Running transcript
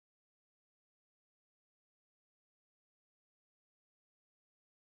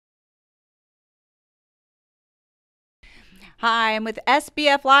Hi, I'm with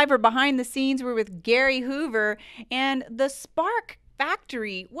SBF Live. We're behind the scenes. We're with Gary Hoover and the Spark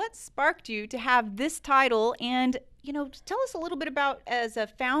Factory. What sparked you to have this title? And tell us a little bit about, as a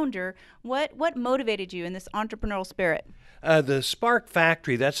founder, what motivated you in this entrepreneurial spirit. The Spark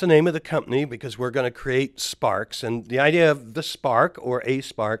Factory, that's the name of the company because we're going to create sparks. And the idea of the spark or a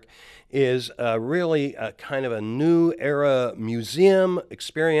spark is really a kind of a new era museum,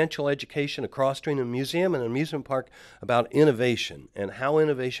 experiential education across between a museum and an amusement park about innovation and how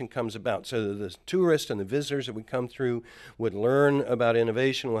innovation comes about. So that the tourists and the visitors that would come through would learn about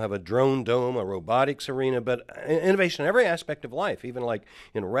innovation. We'll have a drone dome, a robotics arena, but innovation in every aspect of life, even like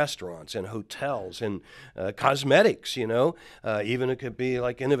in restaurants and hotels and cosmetics, even it could be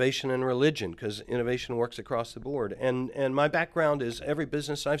like innovation in religion because innovation works across the board. And my background is every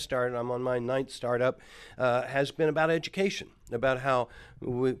business I've started, I'm on my 9th startup, has been about education, about how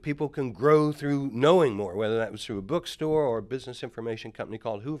people can grow through knowing more, whether that was through a bookstore or a business information company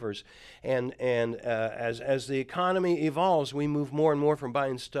called Hoover's. And as the economy evolves, we move more and more from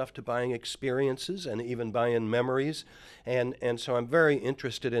buying stuff to buying experiences and even buying memories. And so I'm very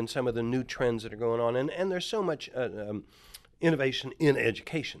interested in some of the new trends that are going on. And there's so much innovation in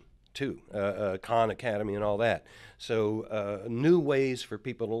education too, Khan Academy and all that. So new ways for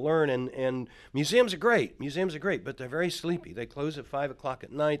people to learn. And museums are great. Museums are great, but they're very sleepy. They close at 5 o'clock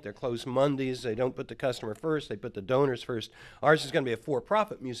at night. They're closed Mondays. They don't put the customer first. They put the donors first. Ours is going to be a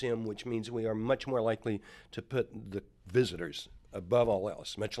for-profit museum, which means we are much more likely to put the visitors above all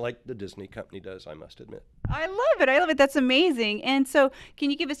else, much like the Disney company does, I must admit. I love it. I love it. That's amazing. And so, can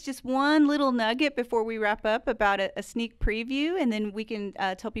you give us just one little nugget before we wrap up about a sneak preview, and then we can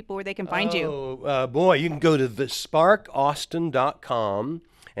tell people where they can find you? Boy, you can go to thesparkaustin.com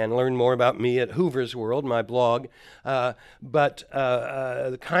and learn more about me at Hoover's World, my blog. But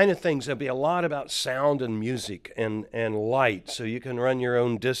the kind of things, there'll be a lot about sound and music and light, so you can run your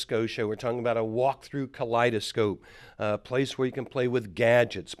own disco show. We're talking about a walk-through kaleidoscope, a place where you can play with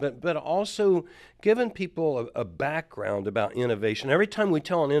gadgets, but also giving people a background about innovation. Every time we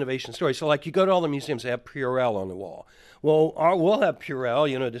tell an innovation story, so like you go to all the museums, they have Purell on the wall. Well, we'll have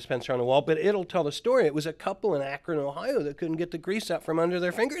Purell, dispenser on the wall, but it'll tell the story. It was a couple in Akron, Ohio that couldn't get the grease out from under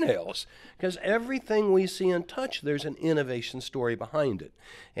their fingernails. Because everything we see and touch, there's an innovation story behind it.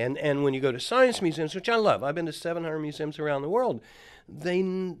 And when you go to science museums, which I love, I've been to 700 museums around the world,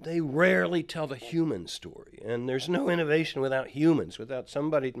 they rarely tell the human story. And there's no innovation without humans, without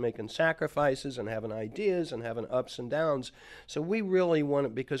somebody making sacrifices and having ideas and having ups and downs. So we really want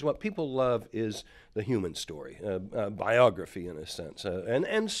it, because what people love is the human story, biography in a sense,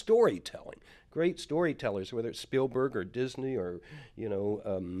 and storytelling. Great storytellers, whether it's Spielberg or Disney or,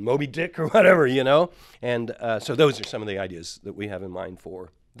 Moby Dick or whatever, And so those are some of the ideas that we have in mind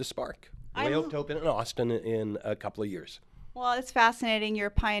for the Spark. We hope to open it in Austin in a couple of years. Well, it's fascinating. You're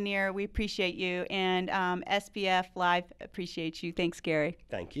a pioneer. We appreciate you. And SBF Live appreciates you. Thanks, Gary.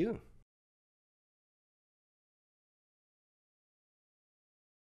 Thank you.